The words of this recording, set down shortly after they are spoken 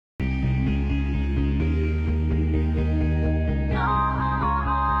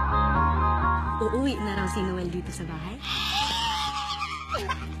uuwi na raw si Noel dito sa bahay.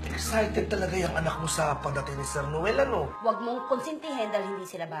 Excited talaga yung anak mo sa pagdating ni Sir Noel, ano? Huwag mong konsintihin dahil hindi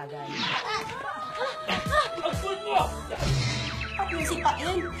sila bagay. Ang food mo! At yung si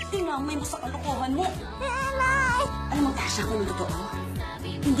Pain, tinamay mo sa kalokohan mo. Nanay! Alam mo, Tasya, kung totoo,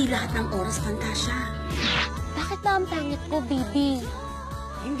 hindi lahat ng oras Fantasya. Bakit ba ang pangit ko, baby?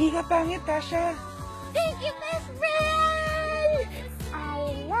 Hindi ka pangit, Tasya. Thank you, best friend!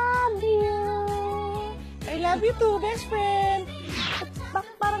 I love you! I love you too, best friend.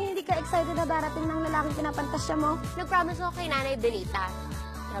 Bakit parang hindi ka excited na darating ng lalaking pinapantasya mo? Nag-promise ako kay Nanay Benita.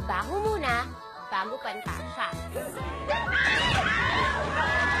 Trabaho muna, bago pantasya.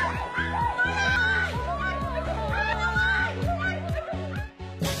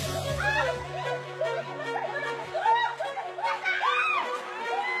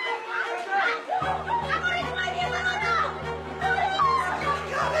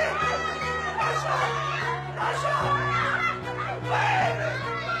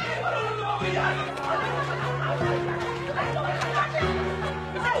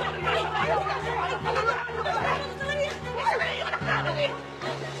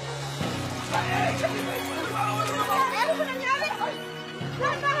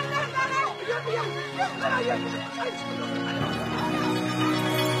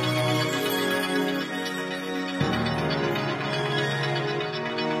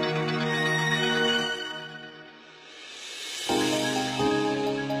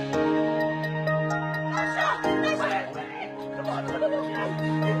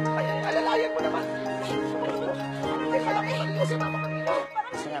 Alalayan mo naman.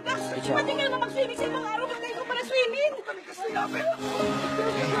 Pwede ka naman mag-swimming sa ibang araw. Pagkain ko para swimming.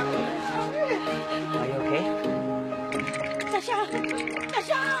 Are you okay? Tasya!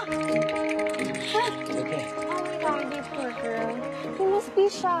 Tasya! Okay. Oh my God, you poor girl. You must be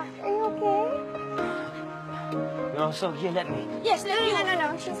shocked. Are you okay? No, so here, let me. Yes, let me.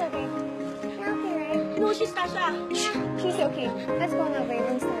 No. She's okay. You're okay, right? No, she's Tasya. She's okay. Let's go now, babe.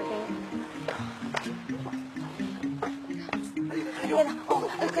 I'm starving.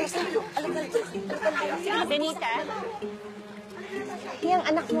 Benita? Yung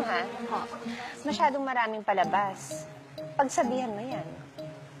anak mo, ha? Masyadong maraming palabas. Pagsabihan mo yan.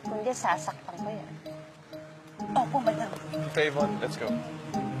 Kundi sasaktan ko yan. Opo, madam. Favon, let's go.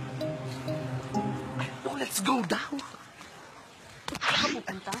 No, let's go daw. Saan ka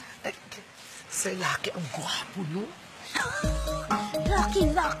pupunta? Sir Lucky, ang gwapo, no?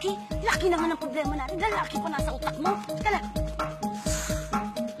 Lucky! Lucky naman ang problema natin. Lalaki pa nasa utak mo. Tala!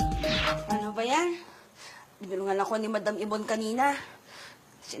 Ano ba yan? Binulungan ako ni Madam Ibon kanina.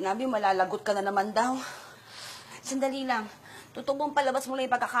 Sinabi, malalagot ka na naman daw. Sandali lang. Totoo bang palabas mo lang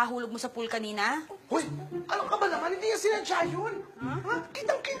yung pagkakahulog mo sa pool kanina? Hoy, ano ka ba naman? Hindi yan sinadya yun. Ha?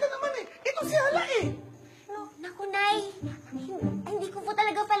 Kitang-kita naman eh. Ito si Hala eh. Naku, Nay. Hindi ko po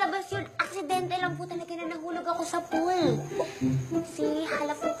talaga palabas yun. Aksidente lang po talaga na nahulog ako sa pool. Si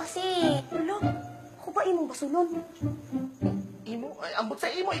Hala po kasi. Lolo, ako ba imong basulon? Imo? Ay, ambot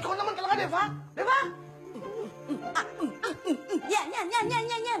sa imo. Ikaw naman talaga, di ba? Di ba?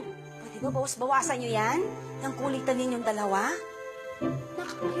 Yan. Pwede ba bawas-bawasan nyo yan? Yung kulitan ninyong dalawa?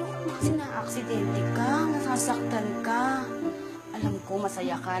 Nakapayok mo kasi na-aksidente ka, nasasaktan ka. Alam ko,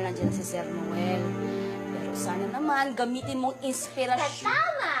 masaya ka, nandiyan si Sir Noel. Pero sana naman, gamitin mong inspirasyon.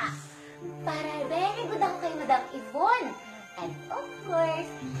 Tama! Para very good ako kay Madam Yvonne. And of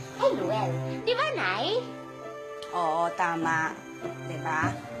course, kay Noel. Di ba, Nay? Oo, tama.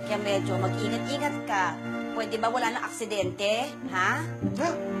 Diba? Kaya medyo mag-ingat-ingat ka. Pwede ba wala na aksidente? Ha? Ha?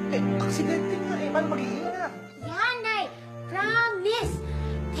 Eh, aksidente nga eh. Paano mag-iingat? Yan, Nay. Promise.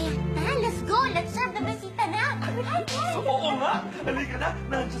 Kaya tara, let's go. Let's serve the besita na. Oo nga. Halika na.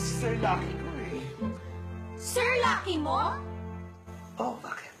 Nandiyan si Sir Lucky ko eh. Sir Lucky mo? Oh,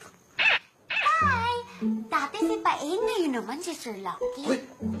 bakit? Hi! Dati si Paeng, ngayon naman si Sir Lucky. Uy,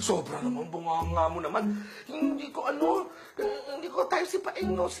 sobra naman bunganga mo naman. Hindi ko type si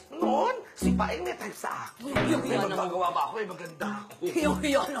Paeng noon. Si Paeng may type sa akin. May magagawa ba ako? Maganda ako.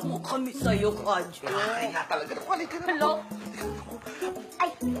 Hiyo-hiyo na mo kami sa'yo, Kadyo. Ay, nga talaga. Halika na. Hello? Ay,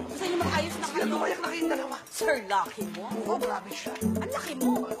 sa'yo mag-ayos na Sige, kayo. lumayak na kayong dalawa. Sir Lucky mo? Oo, marami siya. Ang laki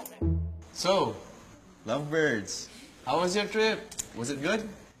mo. So, lovebirds, how was your trip? Was it good?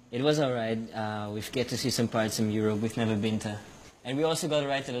 It was alright. We've get to see some parts of Europe we've never been to. And we also got a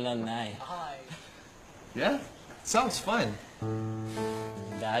ride to the alumni. Yeah, sounds fun.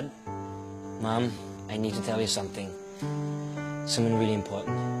 Dad, Mom, I need to tell you something. Someone really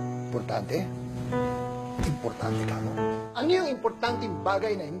important. Importante? Importante ka, no? Ano yung importanteng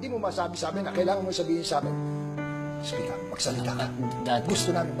bagay na hindi mo masabi sa amin na kailangan mo sabihin sa amin? Speak up, magsalita ka. Dad.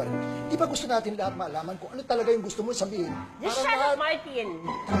 Gusto namin ba rin? Di ba gusto natin lahat malaman kung ano talaga yung gusto mo sabihin? Just shut up, Martin!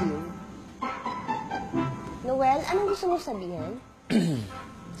 Tayo. Noel, anong gusto mo sabihin?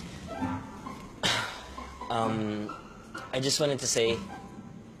 I just wanted to say,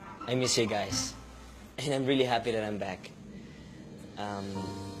 I miss you guys. And I'm really happy that I'm back.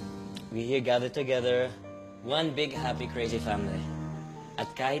 We here gathered together, one big, happy, crazy family. At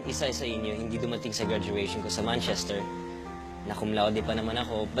kahit isa sa inyo hindi dumating sa graduation ko sa Manchester, na cum laude pa naman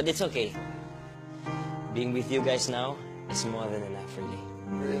ako, but it's okay. Being with you guys now is more than enough for me.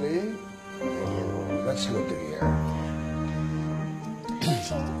 Really? Oh, that's good to hear.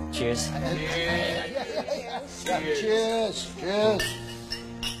 Cheers. Cheers! Cheers!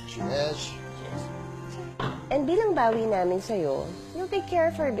 Cheers! And bilang bawi namin sa'yo, you'll take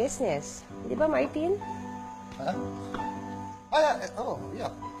care of our business. Di ba, Martin? Ha? Yeah.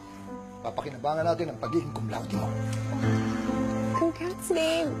 Papakinabangan natin ang pagiging cum laude mo. Congrats,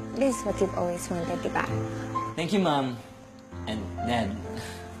 babe. This is what you've always wanted, diba? Thank you, Mom. And Dad.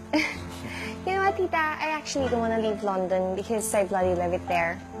 You know what, Tita? I actually don't want to leave London because I bloody love it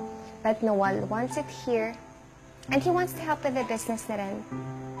there. But Noel wants it here. And he wants to help with the business na rin.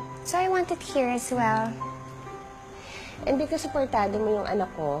 So I want it here as well. And because supportado mo yung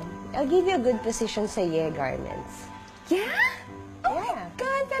anak ko, I'll give you a good position sa Ye Garments. Yeah? Oh Yeah. my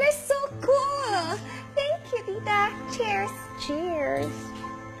God, that is so cool! Thank you, Tita. Cheers. Cheers!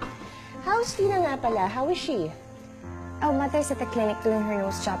 How's Tina nga pala? How is she? Oh, Mother's at the clinic doing her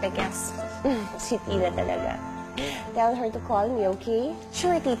nose job, I guess. Si Tina talaga. Tell her to call me, okay?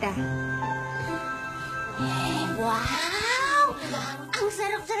 Sure, Tita. Wow! Ang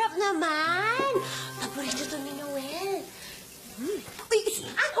sarap-sarap naman! Paborito to ni Noel. Uy,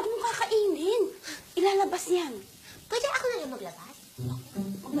 huwag mong kakainin. Ilalabas yan. Pwede ako na lang maglabas?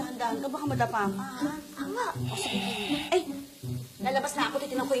 Magdahan-dahan ka, baka madapa ka. Tama. Ay, lalabas na ako.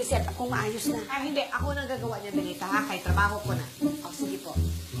 Titinan ko yung setup kung maayos na. Hindi. Ako nang gagawa niya, Benita, ha? Kay trabaho ko na. Oh, sige po.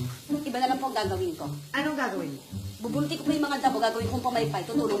 Iba na lang po ang gagawin ko. Anong gagawin mo? Bubunti ko po yung mga dabo, gagawin kong pamaypay.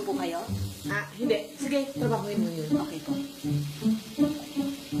 Tutulong po kayo? Hindi. Sige, trabahoin mo yun. Okay po.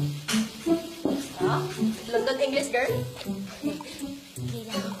 Oh, London English girl?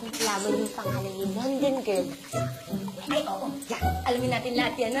 Kailangan kong malaman yung pangalan ni London girl. Ay, oo. Yan. Alamin natin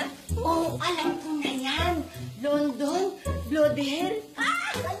lahat yan, ha? Oo, alam ko na yan. London, Blodel.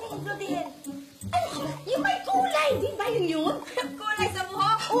 Ano yung bloody hell? Ano ka ba? Yung may kulay, di ba yun yun? Kulay sa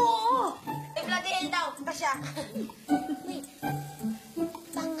buhok? Oo. May bloody hell daw. Tasya. Wait.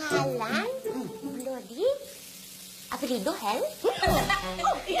 Pangalan? Bloody? Apelido, Hel?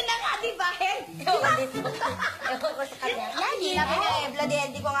 Oh, yan na nga, di ba, hell? Di ba? Ewan ko sa kanya. Lagi na ko nga eh, bloody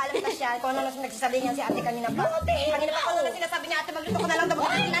hell. Di ko nga alam na siya. Kung ano na nagsasabi niyan si ate kanina pa. Kanina pa kung ano na sinasabi niya ate, magluto ko na lang dapat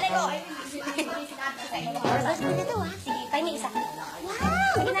ng nanay ko. Labas mo na to, ha? Sige, tayo may isa.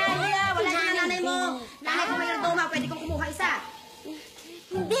 Wow! Sige na, Lia. Wala na yung nanay mo. Nanay ko mayroon tuma. Pwede kong kumuha isa.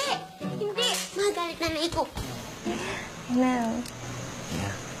 Hindi! Hindi! Magalit na nanay ko. No.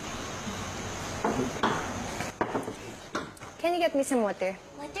 Can you get me some water?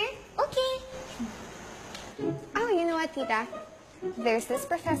 Water? Okay. Oh, you know what, Tita? There's this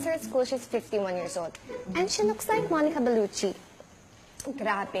professor at school, she's 51 years old. And she looks like Monica Bellucci.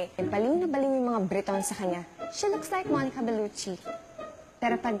 Grabe, baliw na baliw yung mga Briton sa kanya. She looks like Monica Bellucci.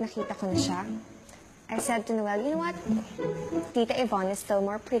 Pero pag nakita ko na siya, I said to Noel, you know what? Tita Yvonne is still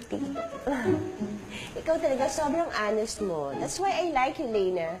more pretty. Ikaw talaga sobrang honest mo. That's why I like you,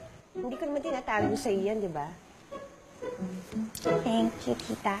 Lena. Hindi ko naman tinatago sa iyan, di ba? Thank you,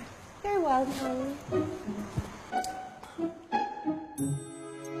 Tita. You're welcome.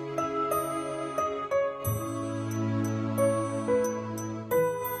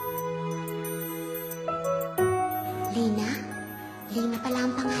 Lina? Lina pala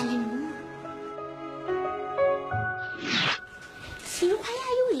ang pangalan mo. Sino kaya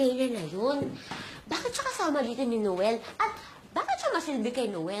yung Lena na yun? Bakit siya kasama dito ni Noel? At bakit siya masilbi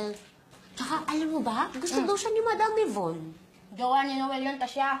kay Noel? Tsaka, alam mo ba? Gusto daw siya ni Madam Yvonne. Jowa ni Noel yun,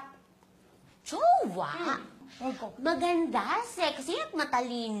 Tasya. Jowa? Maganda, sexy at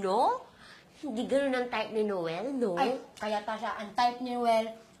matalino. Hindi ganun ang type ni Noel, no? Ay, kaya Tasya, ang type ni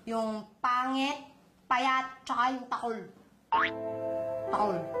Noel, yung pangit, payat, tsaka yung takol.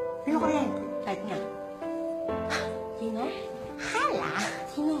 Takol. Sino kaya yung type niya? Sino? Hala?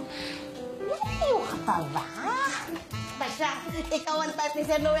 Sino? Lalayo ka pa ba? Tasya, ikaw ang type ni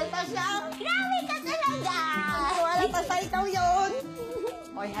Sir Noel, Tasya. Grabe ka talaga! Wala, Tasya, ikaw yun.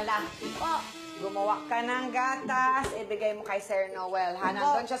 Oy, hala. Gumawa ka ng gatas, ibigay mo kay Sir Noel, ha?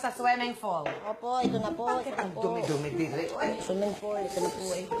 Nandun siya sa swimming pool. Opo, ito na po. Bakit ang dumi-dumi dito? Swimming pool, ito na po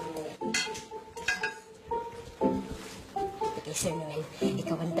eh. kay Sir Noel.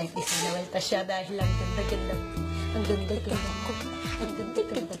 Ikaw ang type ni Sir Noel, Tasya, dahil ang ganda-ganda mo. Ang ganda-ganda ko. Ang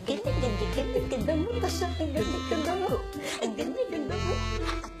ganda-ganda mo, Tasya. Ang ganda-ganda mo. Ang ganda-ganda mo.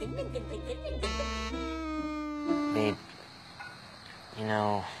 Ang ganda-ganda mo. Babe, you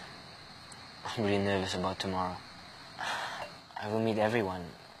know, I'm really nervous about tomorrow. I will meet everyone.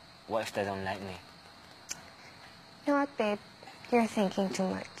 What if they don't like me? You know what, babe? You're thinking too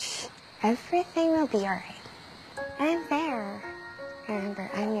much. Everything will be alright. I'm there. Remember,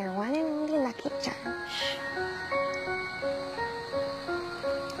 I'm your one and only lucky charm.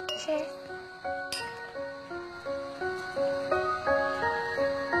 Cheers.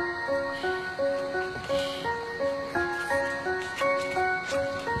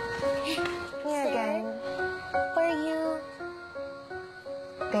 Me again. For you.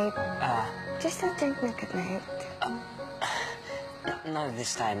 Babe, just a drink na good night. Not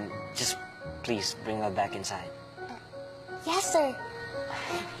this time. Just please bring that back inside. Yes, sir.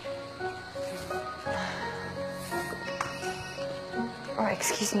 Oh,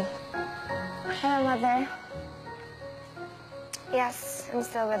 excuse me. Hello, Mother. Yes, I'm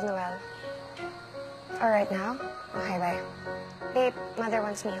still with Noel. All right now? Okay, bye. Babe, Mother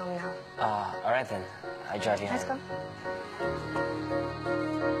wants me home now. All right then. I'll drive you home. Let's go.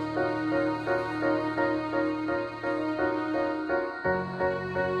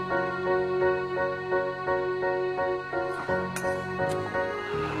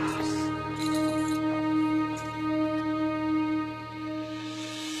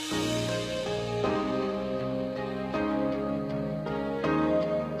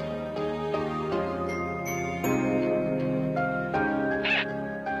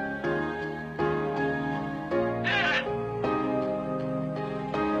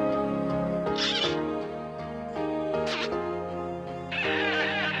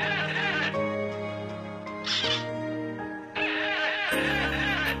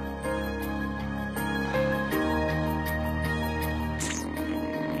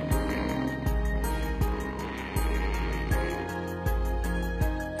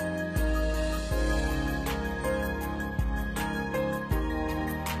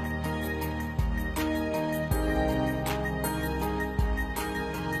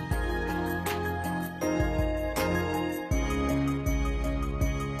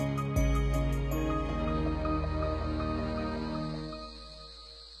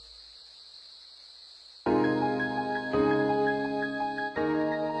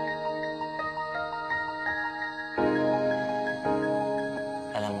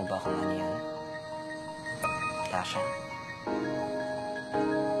 Alam mo ba kung ano yan? Tasha?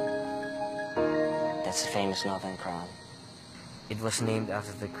 That's the famous Northern Crown. It was named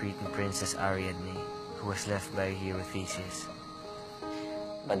after the Cretan princess Ariadne, who was left by hero Theseus.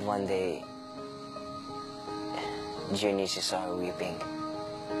 But one day, Dionysus saw her weeping.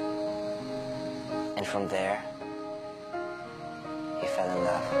 And from there, he fell in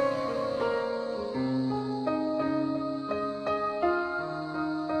love.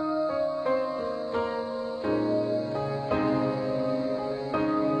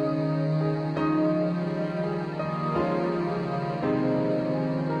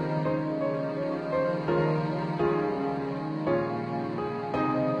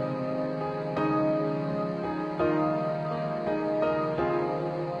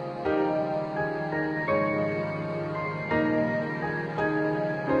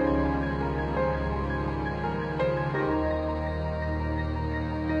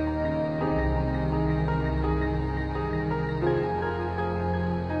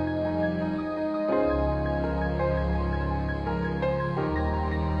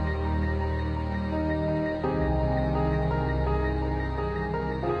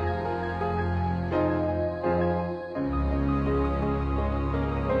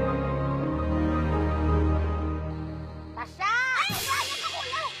 Tasya!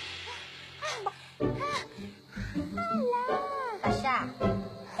 Tasya,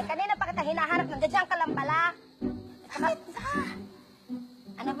 kanina pa kita hinahanap, nandiyan ka lang pala.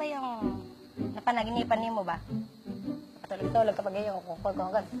 Ano ba yung napanaginipan niyo mo ba? Patulog-tulog kapag yung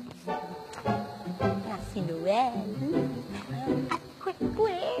kukul-kukul. Na, si Noel. At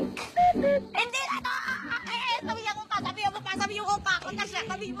quick-quick. Hindi na to! Sabihin mo pa, sabihin mo pa, sabihin mo pa ako, Tasya,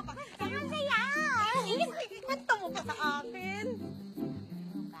 sabihin mo pa. Ang saya! Kwento mo pa sa akin.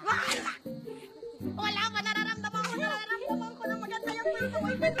 Wala pa, nararamdaman ko na maganda yung kwento mo.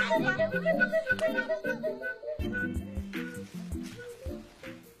 Kwento mo pa.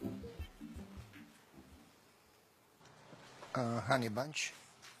 Honey Bunch,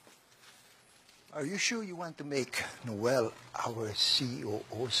 are you sure you want to make Noel our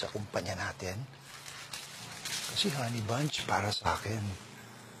COO sa kumpanya natin? Kasi honey bunch, para sa akin,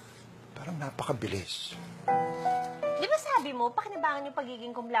 parang napakabilis. Di ba sabi mo, pakinabangan yung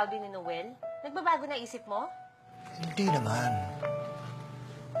pagiging cum laude ni Noel? Nagbabago na isip mo? Hindi naman.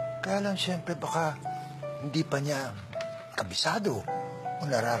 Kaya lang siyempre baka hindi pa niya kabisado o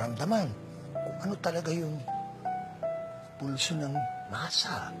nararamdaman kung ano talaga yung pulso ng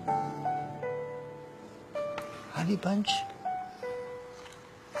masa. Honey Bunch,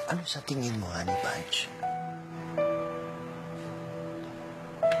 ano sa tingin mo, Honey Bunch?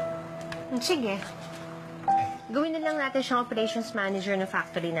 Sige. Gawin na lang natin siyang operations manager ng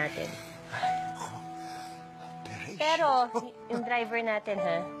factory natin. Pero, yung driver natin,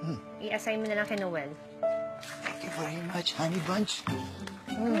 ha? I-assign mo na lang kay Noel. Thank you very much, Honey Bunch.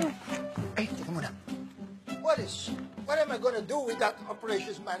 Ay, teka muna. What am I gonna do with that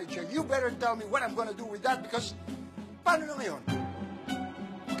operations manager? You better tell me what I'm gonna do with that because paano na ngayon?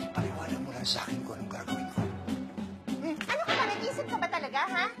 Paliwanag mo lang sa akin kung anong gagawin ko. Ano ka ba? Nag-isip ka ba talaga,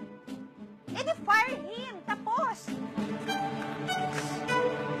 ha? Eh, di fire him! Tapos!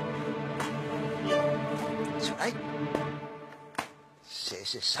 That's right.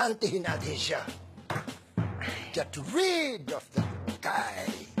 Sesesantihin natin siya. Get rid of that guy.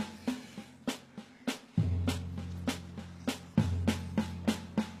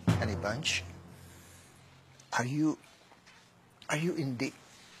 Honey Bunch, are you in the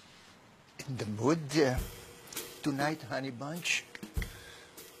mood tonight, Honey Bunch?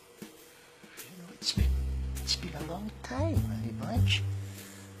 You know, it's been a long time, Honey Bunch.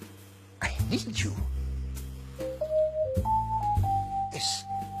 I need you. Is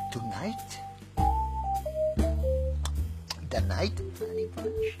tonight the night, Honey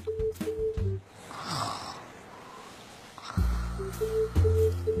Bunch?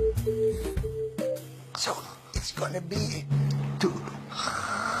 So, it's gonna be two.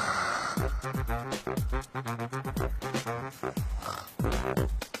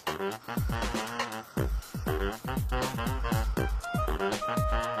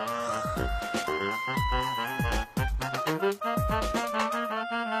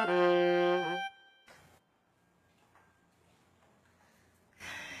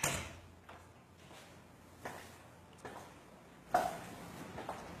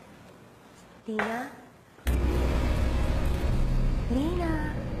 Lina?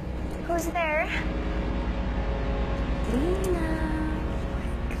 Lina? Who's there? Lina?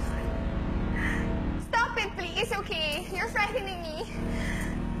 Stop it, please, okay? You're frightening me.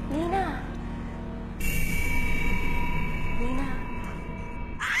 Lina? Lina?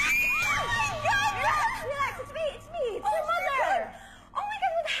 Oh my God! Relax, it's me, it's me. It's your mother. Oh my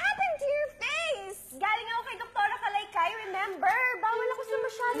God, what happened to your face? Galing ako kay Doktora Kalaykay, remember? Bawal ako sa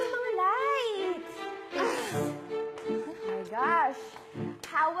masyadong mga lights. Oh my gosh.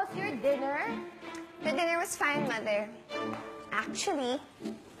 How was your dinner? The dinner was fine, Mother. Actually,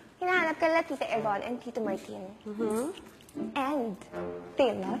 hinahanap ka nila Tita Yvonne and Tito Martin. And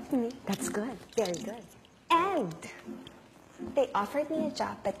they loved me. That's good. Very good. And they offered me a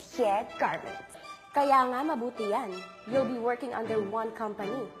job at Yet Garments. Kaya nga mabuti yan. You'll be working under one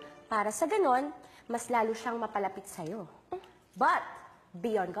company. Para sa ganon, mas lalo siyang mapalapit sa'yo. But,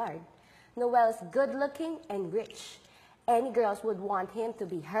 be on guard. Noel's good-looking and rich. Any girls would want him to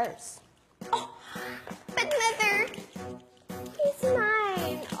be hers. But Mother, he's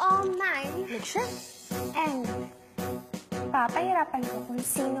mine. All mine. Sure. And papahirapan ko kung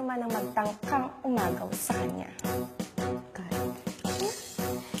sino man ang magtangkang umagaw sa kanya.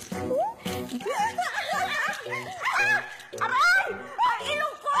 Aray!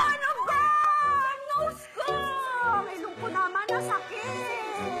 Ilong ko! Ano ba? Nose ko! Ilong ko naman nasakit!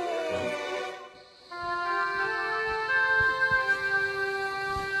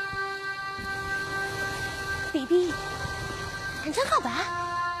 Baby, nandiyan ka ba?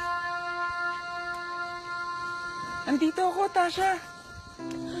 Andito ako, Tasya.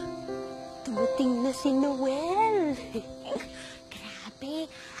 Dumating na si Noel.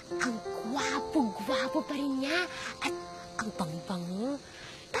 Grabe, ang gwapo-gwapo pa rin niya. At ang bango-bango.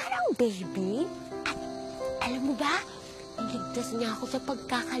 Parang baby. At alam mo ba, niligtas niya ako sa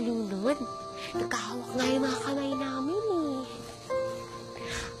pagkakalunod. Nagkahawak nga yung mga kamay namin eh.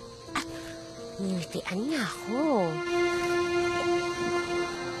 At ngitian niya ako.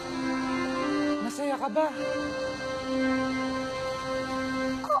 Masaya ka ba?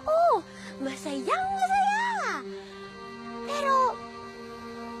 Oo, masayang-masaya. Pero,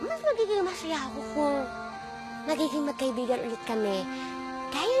 mas magiging masaya ako kung magiging magkaibigan ulit kami.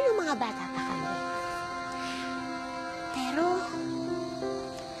 Gaya ng mga bata pa kami. Pero,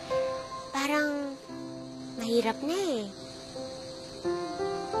 parang mahirap na eh.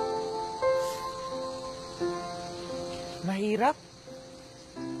 mahirap?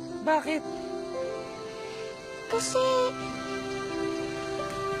 Bakit? Kasi...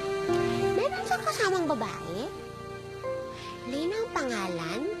 meron siyang kasamang babae. Lina ang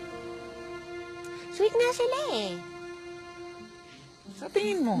pangalan. Sweet nga sila eh. Sa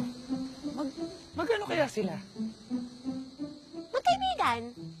tingin mo, magano kaya sila?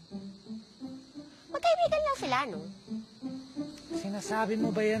 Magkaibigan. Magkaibigan lang sila, no? Sinasabi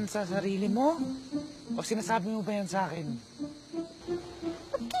mo ba yan sa sarili mo? O sinasabi mo ba yan sa akin?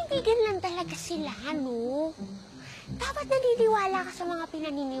 Magkaibigan lang talaga sila, no? Dapat naniniwala ka sa mga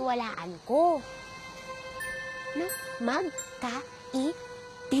pinaniniwalaan ko. No?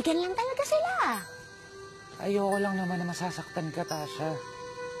 Magkaibigan lang talaga sila. Ayoko lang naman na masasaktan ka, Tasya.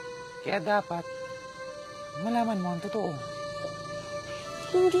 Kaya dapat, malaman mo ang totoo.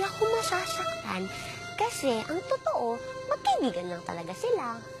 Hindi ako masasaktan kasi ang totoo, magkaibigan lang talaga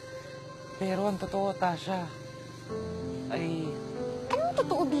sila. Pero ang totoo, Tasya, ay... Anong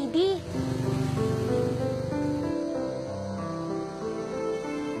totoo, Bibi?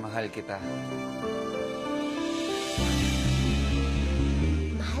 Mahal kita.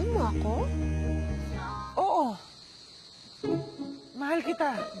 Mahal mo ako? Oo. Mahal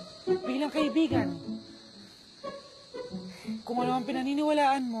kita. Bilang kaibigan. Kung ano ang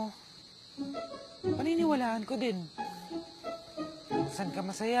pinaniniwalaan mo, paniniwalaan ko din. Saan ka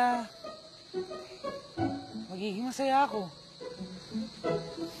masaya, magiging masaya ako.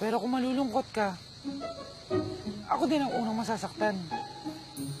 Pero kung malulungkot ka, ako din ang unang masasaktan.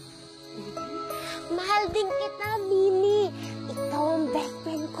 Mahal din kita, Bibi. Ikaw ang best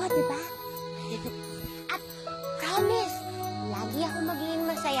friend ko, di ba? At promise, lagi ako magiging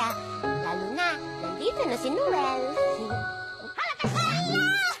masaya. Lalo na, nandito na si Noel.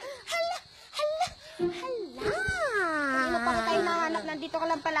 Hindi mo pa tayo nahanap. Nandito ka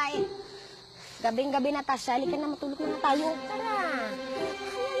lang pala eh. Gabing-gabi na, Tasya. Halika na, matulog na tayo. Tara.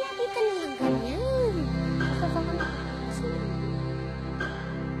 Lagi ka naman ganyan.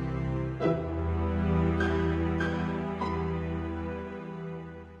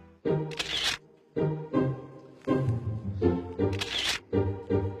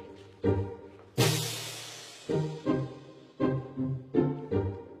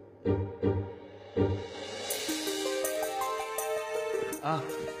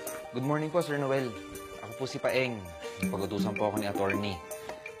 Good morning po, Sir Noel. Ako po si Paeng. Pag-utusan po ako ni attorney.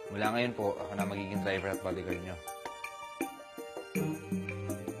 Mula ngayon po, ako na magiging driver at bodyguard niyo.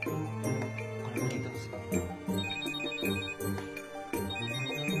 Ako na dito.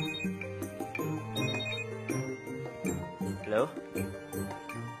 Hello?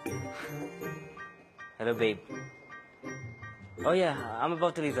 Hello, babe. Oh, yeah. I'm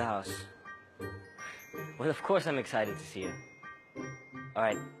about to leave the house. Well, of course I'm excited to see you. All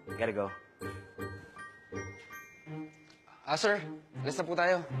right. Gotta go. Sir. Alis na po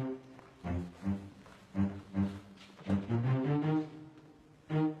tayo.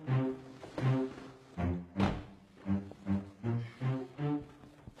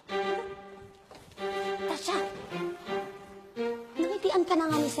 Tasya, nangitian ka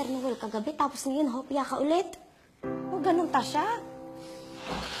na nga ni Sir Noel kagabi, tapos ngayon, hopya ka ulit. Huwag ganun, Tasya.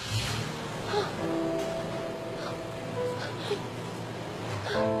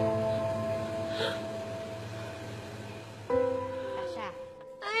 Tasya.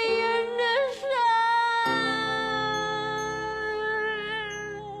 Ayan na siya!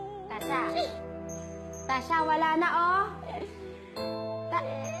 Tasya. Tasya, wala na, oh.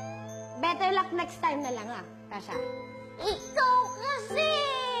 Better luck next time na lang, ah, Tasya. Ikaw kasi!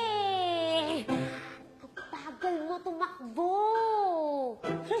 Ang bagal mo tumakbo.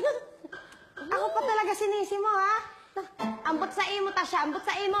 Ako pa talaga sinisi mo, ha? Ambot sa imo, Tasya. Ambot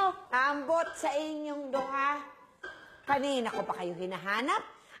sa imo. Ambot sa inyong duha. Kanina ko pa kayo hinahanap.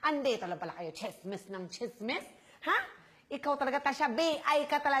 Andito lang pala kayo, chismis ng chismis. Ha? Ikaw talaga, Tasya, BI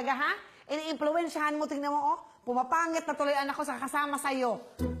ka talaga, ha? Ini-influensyahan mo, tingnan mo, oh. Pumapangit na tuloy anak ko sa kasama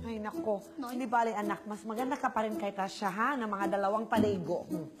sa'yo. Ay, nako. Hindi bali, anak. Mas maganda ka pa rin kay Tasya, ha? Na mga dalawang paligo.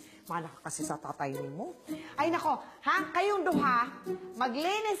 Mana ka kasi sa tatay mo. Ay, nako. Ha? Kayong duha,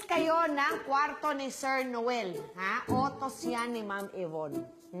 maglinis kayo ng kwarto ni Sir Noel. Ha? Otos yan ni Ma'am Yvonne.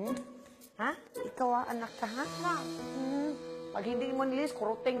 Ha? Ikaw, anak ka, ha? Pag hindi mo nilis,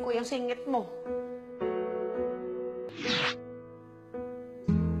 kurutin ko yung singit mo.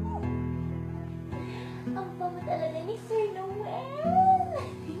 Ang bango talaga ni Sir Noel.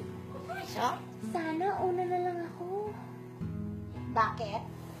 Tasya? Sana una na lang ako. Bakit?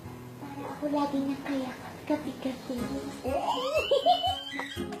 Para ako lagi niyang kayakap gabi-gabi.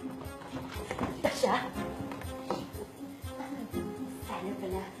 Tasya? Sana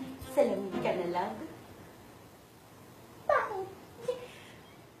pala, salamin ka na lang. Bakit?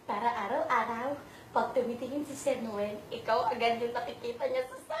 titingin si Sir Noel, ikaw agad yung nakikita niya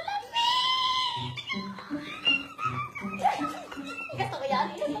sa salamin! Gusto ko yan,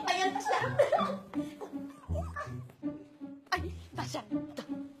 Tasya! Ay, Tasya!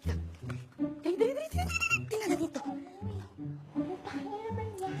 Dali, tingnan na dito.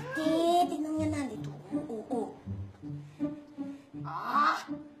 Tingnan nga na dito. Oo.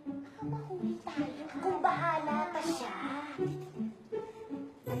 Mahuli tayo. Kung bahala ka siya.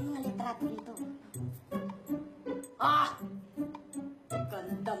 Ano mga litrato dito?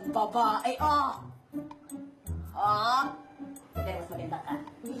 Gandang babae, Pero mas maganda ka.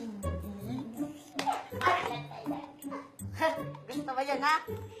 Gusto ba yan, ha?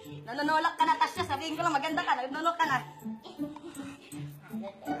 Nanonolak ka na, Tasya. Sabihin ko lang, maganda ka. Nanonolak ka na.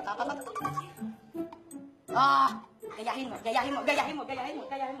 Gayahin mo.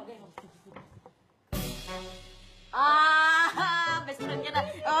 Best friend ka na.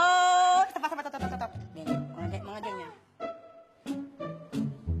 Stop. Mga ganyan.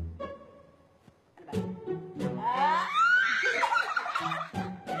 Ano ba?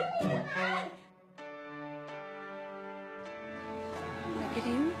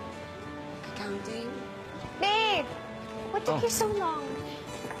 Marketing? Accounting? Babe! What took you so long?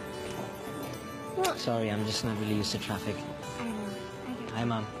 Sorry, I'm just not really used to traffic. I know. Hi,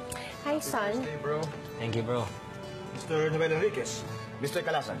 Mom. Hi, son. Hey, bro. Thank you, bro. Mr. Noel Enriquez. Mr.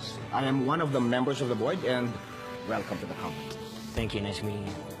 Calasas. I am one of the members of the board, and welcome to the company. Thank you. Nice meeting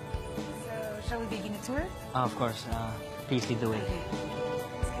you. So, shall we begin the tour? Of course. Please lead the way.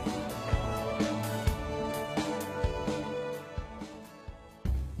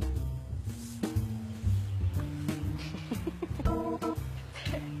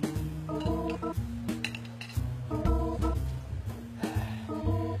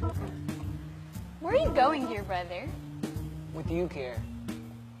 Where are you going, dear brother? What do you care?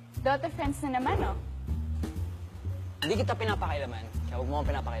 Dota friends na naman, oh. Hindi kita pinapakailaman, kaya huwag mo akong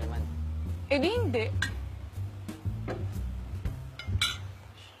pinapakailaman. Eh di hindi.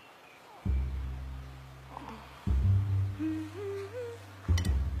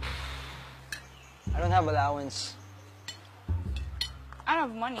 I don't have allowance. I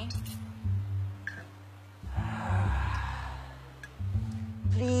don't have money.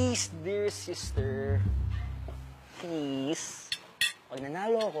 Please, dear sister. Please. Pag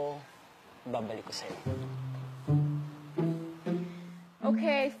nanalo ako, babalik ko sa'yo.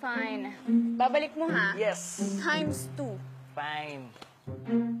 Okay, fine. Babalik mo, ha? Yes. Times 2. Fine.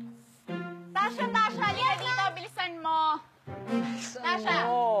 Tasya! Halika dito! Bilisan mo! Tasya!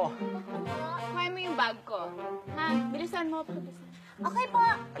 Oo. Kuha mo yung bag ko. Ha? Bilisan mo. Bilisan. Okay po.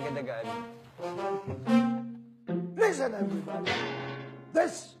 Agad-agad. Listen, everybody.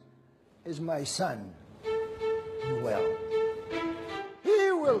 This is my son, Noel.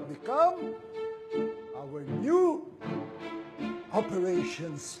 He will become our new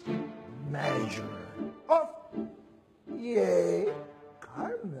operations manager of Yay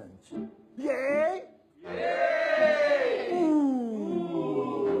Garments. Yay! Yay!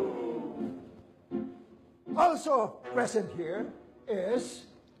 Also present here is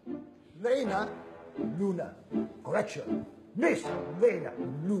Lena Luna. Correction. Miss Lena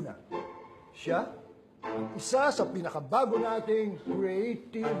Luna. Siya, ang isa sa pinakabago nating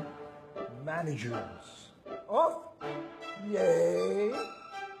creative managers of Yay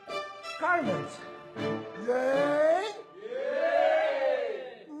Garments. Yay!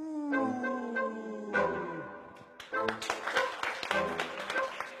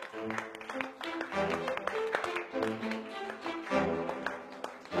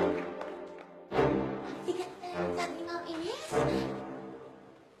 Sabi ng inis.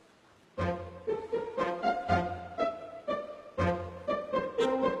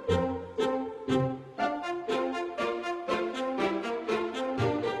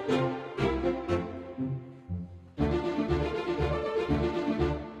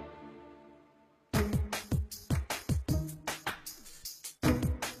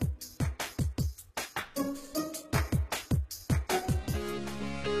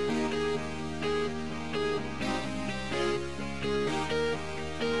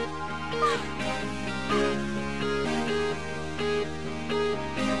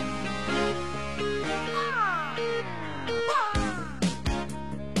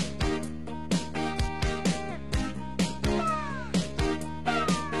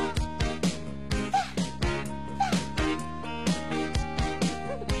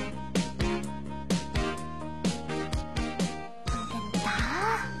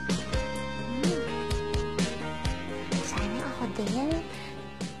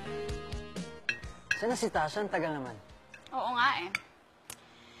 Saan na si Tasha? Ang tagal naman. Oo nga, eh.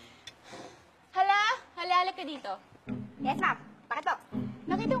 Hala, Halika dito. Yes, ma'am. Bakit po?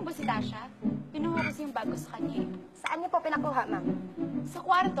 Nakita mo ba si Tasya? Pinuha kasi yung bag ko sa kanya eh. Saan niyo po pinakuha, ma'am? Sa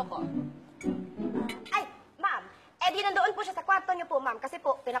kwarto ko. Ay, ma'am. Eh di nandoon po siya sa kwarto niyo po, ma'am. Kasi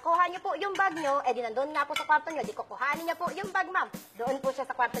po, pinakuha niyo po yung bag niyo. Eh di nandoon nga po sa kwarto niyo. Di kukuhanin niya po yung bag, ma'am. Doon po siya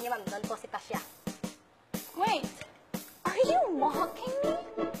sa kwarto niyo, ma'am. Doon po si Tasya. Wait. Are you mocking me?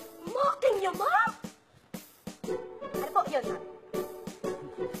 Mocking niyo, ma'am? Ano po yun, ma'am?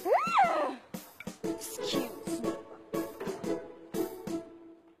 Excuse me.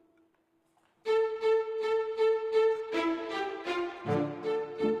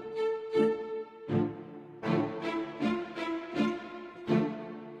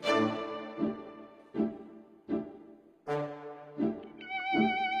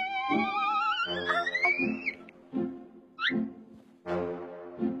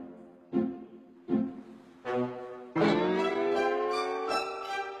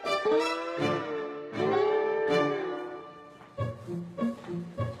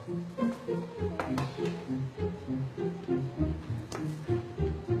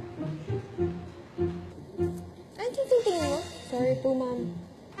 Sorry po, ma'am.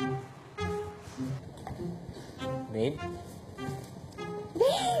 Babe?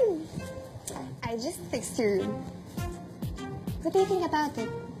 Babe! I just fixed your room. What do you think about it?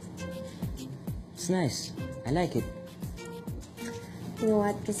 It's nice. I like it. You know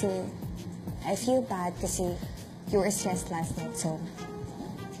what? Kasi I feel bad kasi you were stressed last night, so...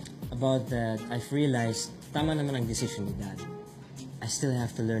 About that, I've realized tama naman ang decision ni Dad. I still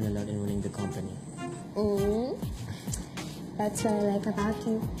have to learn a lot in running the company. Mm-hmm. That's what I like about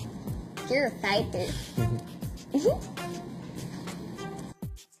you. You're a fighter.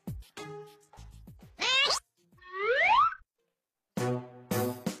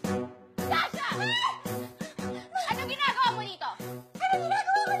 Tasya! Anong ginagawa mo dito? Anong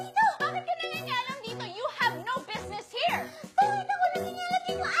ginagawa mo dito? Bakit ka nangangalam dito? You have no business here! Bakit ako nangangalam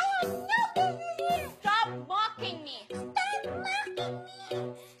dito? I have no business here! Stop mocking me! Stop mocking me!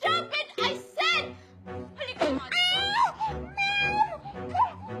 Stop it! I said! Halika nga dito.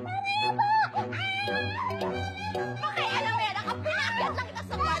 Pakialamera ka! Pinaakyat lang kita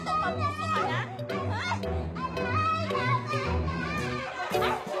sa kwarto. Papuso ka na?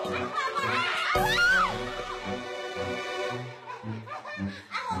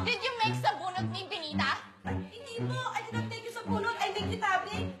 Ha? Did you make sabunot ni Benita? Hindi po. I did not take you sa bunot. I make you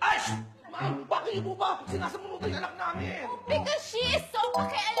tabi. Ay! Ma'am, bakit mo ba sinasamunutan yung anak namin? Because she is so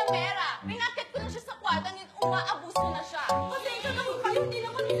pakialamera. Pinakit ko na siya sa kwarto at umaabuso na siya. Pasensya na po kayo. Hindi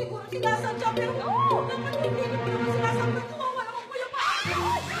naman siguro sinasadya. Pero dapat hindi naman naman sinasaktan ko. Wala naman po yung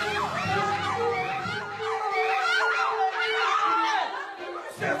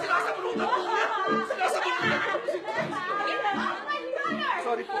Sinasamunutan po niya! Sinasamunutan po!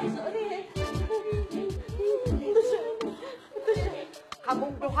 Sorry po.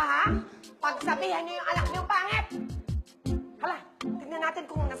 Kamundo ka, ha? Pagsabihan niyo yung anak niyong pangit! Hala, tignan natin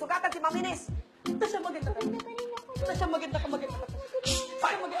kung nasugatan si Maminis. Tasya, maganda ka. Tasya, maganda ka.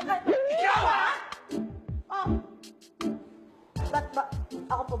 Tasya, maganda ka. Ikaw, ha? Oh. Ba't ba?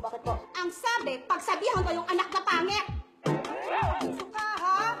 Ako po, bakit po? Ang sabi, pagsabihan ko yung anak na pangit! Pasok ka,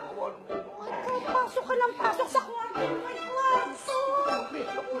 ha? Pasok ka ng pasok sa kwarto. May kwarto.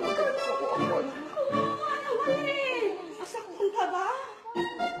 Kawawa naman eh. Masaktan ka ba?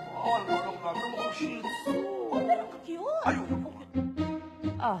 Ano lang mukhang shih tzu. Pero cute. Ayun po.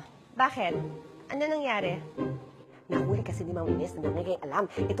 Oh, bakit? Ano nangyari? Nahuli kasi ni Mang Ines na nangyay alam.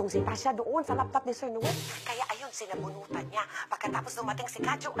 Itong si Tasya doon sa laptop ni Sir Noel. Kaya ayun, sinabunutan niya. Pagkatapos dumating si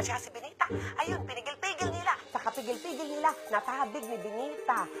Kadyo at saka si Benita, ayun, pinigil-pigil nila. Sa kapigil-pigil nila, natabig ni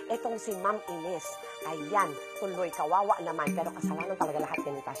Benita. Itong si Ma'am Ines. Ayan, tuloy kawawa naman. Pero kasalanan talaga lahat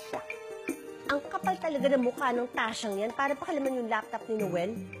ni Tasya. Ang kapal talaga ng mukha ng Tasyang yan para pakalaman yung laptop ni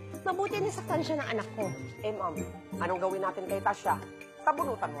Noel. Mabuti nasaktan siya ng anak ko. Eh, Ma'am, anong gawin natin kay Tasya?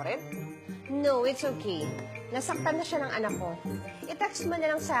 Tabunutan mo rin? No, it's okay. Nasaktan na siya ng anak ko. I-text mo na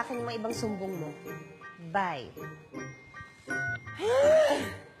lang sa akin yung mga ibang sumbong mo. Bye.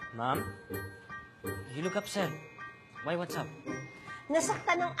 Ma'am? You look upset. Why, what's up?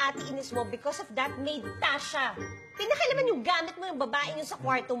 Nasaktan ng ate Ines mo because of that maid Tasya. Pinakailaman yung gamit mo yung babaeng yun sa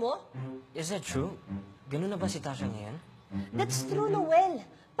kwarto mo? Is that true? Ganun na ba si Tasya ngayon? That's true, Noel.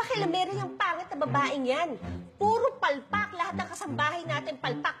 Pakilamera yung pangit na babaeng yan. Puro palpak. Lahat ng kasambahay natin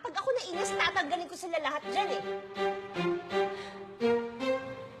palpak. Pag ako nainis, tatanggalin ko sila lahat dyan eh.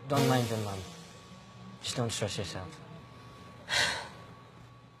 Don't mind them, Mom. Just don't stress yourself.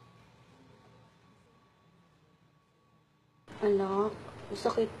 Anak,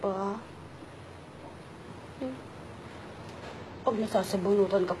 masakit pa. Pag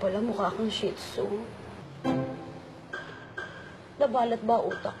nasasabunutan ka pala, mukha kang shih tzu. Nabalat ba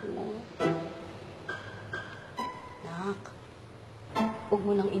utak mo? Nak, huwag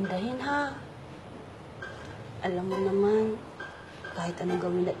mo nang indahin, ha? Alam mo naman, kahit anong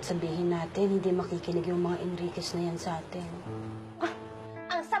gawin at sabihin natin, hindi makikinig yung mga Enriquez na yan sa atin.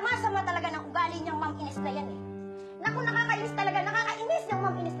 Ang sama-sama talaga ng ugali niyang Ma'am Ines na yan eh. Naku, nakakainis talaga. Nakakainis yung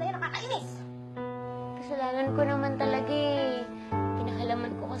Ma'am Ines na yan. Nakakainis. Kasalanan ko naman talaga eh.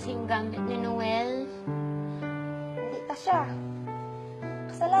 Pinakalaman ko kasi yung gamit ni Noel. Hindi, Tasya.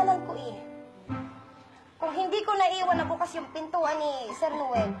 Kasalanan ko eh. Kung hindi ko naiwan na bukas yung pintuan ni Sir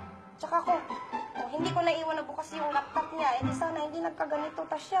Noel, tsaka kung hindi ko naiwan na bukas yung laptop niya, edi sana hindi nagkaganito,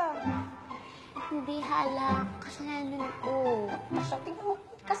 Tasya. Hindi, Hala. Kasalanan ko. Tasya, tingnan mo.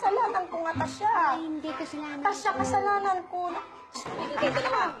 Kasalanan ko nga, Tasya. Ay, hindi kasalanan Tasya, ko. kasalanan ko. Tigil kayo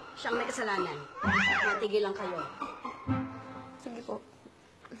dalawa. Siyang may kasalanan. Matigil lang kayo. Sige po.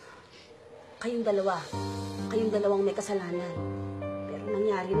 Kayong dalawang may kasalanan. Pero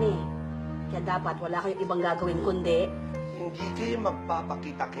nangyari na eh. Kaya dapat wala kayong ibang gagawin kundi... Hindi kayo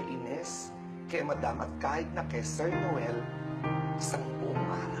magpapakita kay Ines, kay Madam at kahit na kay Sir Noel isang buong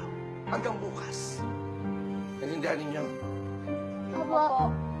araw. Hanggang bukas. Nanindihan ninyo? Opo.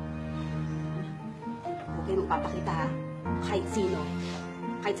 Huwag kayong magpapakita ha. Kahit sino.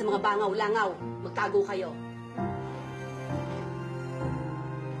 Kahit sa mga bangaw-langaw, magtago kayo.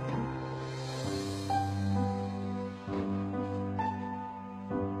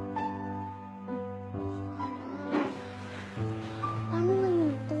 Paano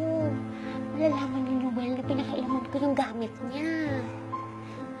ngayon to? Malalaman ni Noel na pinakailaman ko yung gamit niya.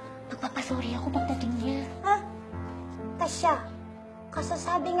 Magpapasorry ako pagdating niya. Ha? Tasya,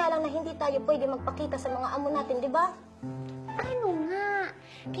 kasasabi nga lang na hindi tayo pwede magpakita sa mga amo natin, di ba? Ano nga?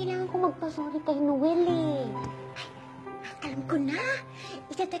 Kailangan ko magpasorry kay Noel eh. Ay, alam ko na.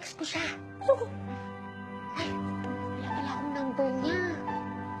 Ite-text ko siya. Ay, wala pala akong number niya.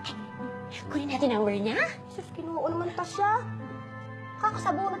 Ay, kunin natin number niya. Sus, kinuha naman, Tasya.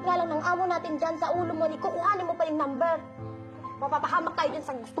 Kakasabunot nga lang ng amo natin dyan sa ulo mo, ni kukuhanin mo pa yung number. Mapapahamak tayo dyan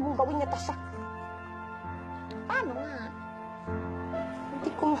sa gusto mong gawin niya, Tasya. Paano nga?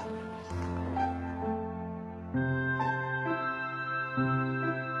 Hindi ko...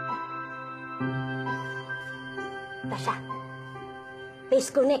 Tasya,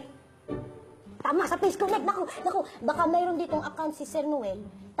 Face Connect. Tama sa Face Connect. Naku, baka mayroon ditong account si Sir Noel.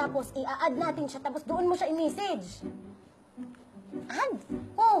 Tapos i-add natin siya, tapos doon mo siya i-message. Add?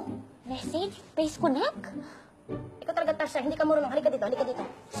 Oh, Message? Face Connect? ikaw talaga, Tasya. Hindi ka marunong. Halika dito, halika dito.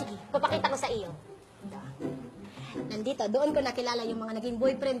 Sige, papakita ko sa iyo. Nandito, doon ko nakilala yung mga naging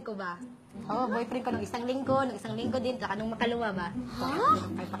boyfriend ko ba? Oo, boyfriend ko nung isang linggo din, saka nung makaluma ba? Ha?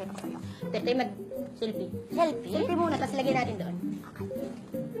 Ay, pakita ko sa'yo. Tayo mag-selfie. Selfie? Selfie muna, tapos lagay natin doon. Okay.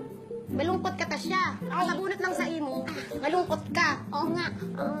 Malungkot ka, Tasya. Sabunot lang sa imo. Malungkot ka. Oo nga,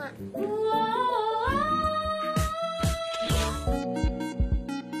 oo nga.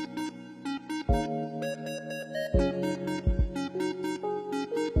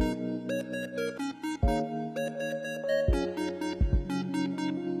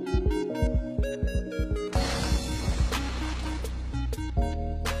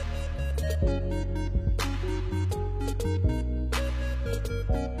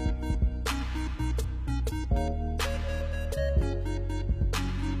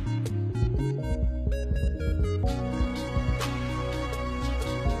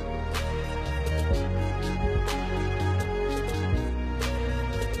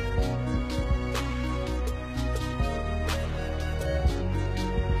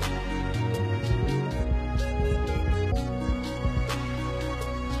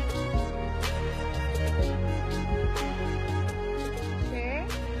 Sir?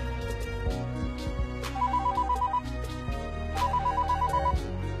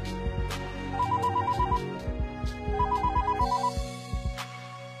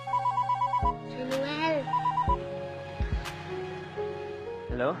 Sir Noel?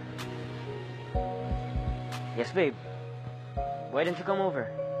 Hello? Yes, babe. Why don't you come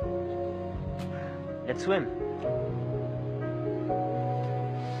over? Let's swim.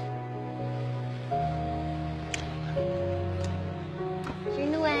 Sir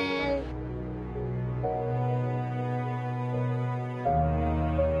Noel?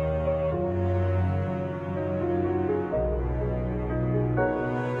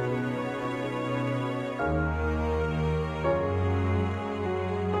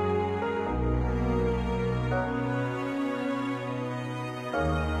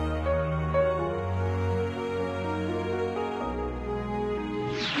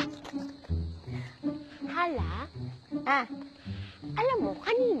 Hala? Ah, Alam mo,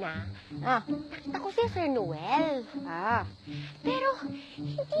 kanina, nakita ko si Sir Noel. Pero,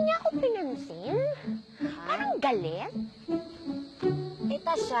 hindi niya ako pinansin. Parang galit.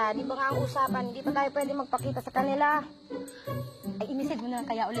 Tasya, di ba nga ang usapan, hindi pa tayo pwede magpakita sa kanila. Ay, inisend mo na lang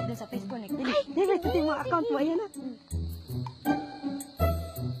kaya ulit dun sa Facebook. Dili, ito yung mga account mo. Ayan na.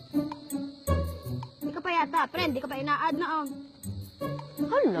 Di ka pa yata, friend. Di ka pa ina-add na,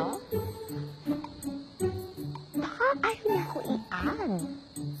 Hala? Baka ayaw niya ako i-add.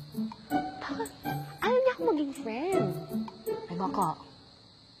 Baka ayaw niya ako maging friend. Ay, baka.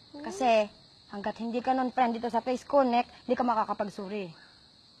 Kasi, hanggat hindi ka nun friend dito sa Face Connect, di ka makakapagsuri.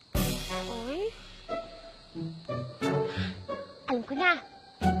 Oy? Alam ko na.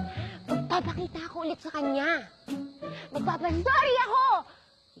 Magpapakita ako ulit sa kanya. Magpapasorry ako!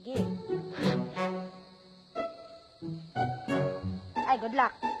 Sige. Ay, good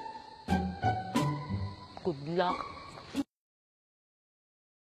luck. Good luck.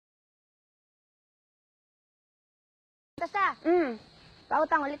 Tasya,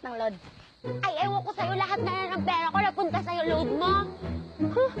 pautang ulit ng load. Ay, ewan ko sa'yo. Lahat na lang ng pera ko napunta sa'yo. Load mo.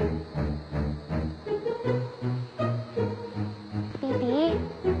 Huh? Bibi?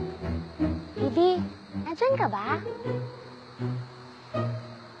 Bibi, nandyan ka ba?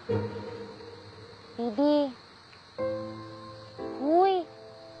 Bibi? Uy,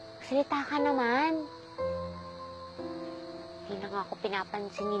 salita ka naman. Hindi na nga ako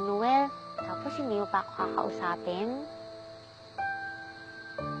pinapansin ni Noel. Tapos hindi mo pa ako kakausapin.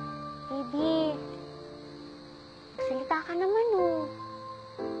 Baby, salita ka naman, oh.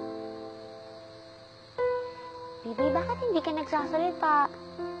 Baby, bakit hindi ka nagsasalita?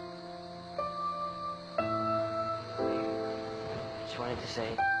 Just wanted to say,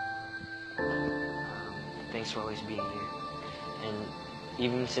 thanks for always being here. And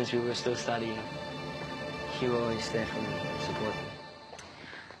even since we were still studying, you were always there for me, supporting me.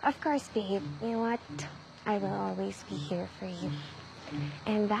 Of course, babe. You know what? I will always be here for you.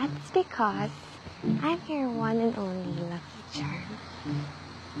 And that's because I'm your one and only lucky charm.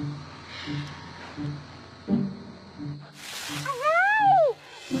 Aray!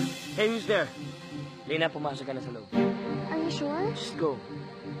 Hey, who's there? Lena, pumasok ka na sa loob. Are you sure? Just go.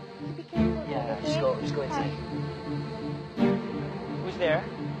 Be careful. Yeah, okay? just go inside. Who's there?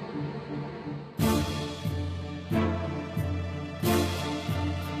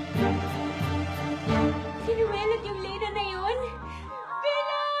 Si Noel at yung Lena na yun?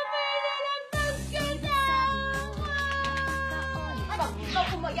 Ikaw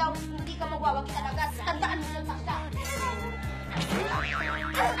kumayaw, hindi ka magwawagi talaga. Tandaan mo lang, Tasya.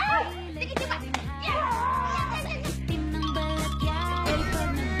 Sige, diba?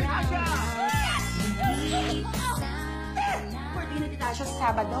 Birthday na ni Tasya sa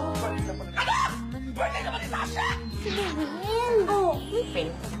Sabado. Birthday naman ni Tasya! Si Noel! Oh, pwede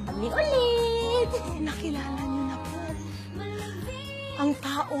ko na kami ulit! Nakilala niyo na po ang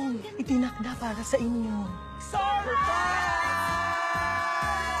taong itinakda para sa inyo.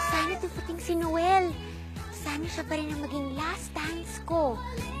 Sana dumating si Noel. Sana siya pa rin ang maging last dance ko.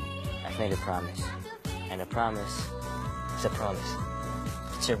 I've made a promise. And a promise is a promise.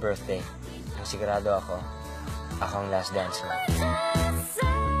 It's your birthday. Ang sigurado ako ang last dance mo.